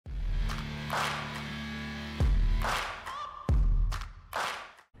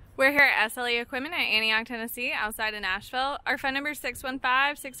We're here at SLE Equipment at Antioch, Tennessee, outside of Nashville. Our phone number is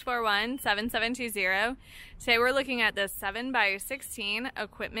 615-641-7720. Today we're looking at this 7x16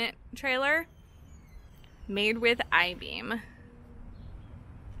 equipment trailer made with IBeam.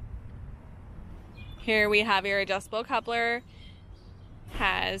 Here we have your adjustable coupler,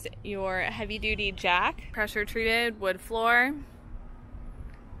 has your heavy duty jack, pressure treated wood floor.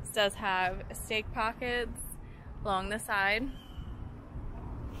 This does have stake pockets along the side.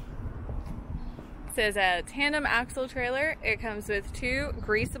 This is a tandem axle trailer. It comes with two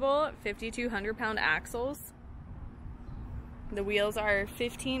Greaseable 5,200-pound axles. The wheels are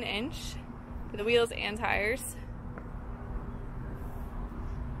 15-inch for the wheels and tires.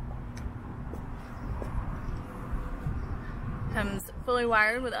 Comes fully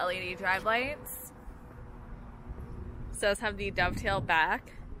wired with LED drive lights. This does have the Dovetail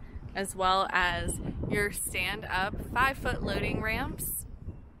back, as well as your stand-up 5-foot loading ramps.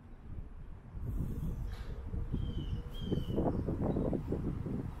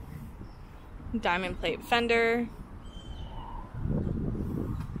 Diamond plate fender.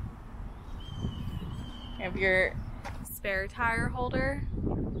 You have your spare tire holder.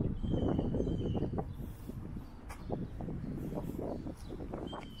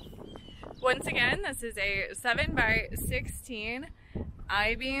 Once again, this is a 7x16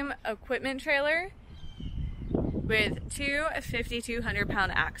 IBeam equipment trailer with two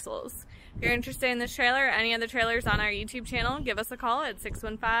 5,200-pound axles. If you're interested in this trailer or any other trailers on our YouTube channel, give us a call at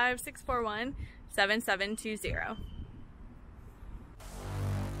 615-641-7720.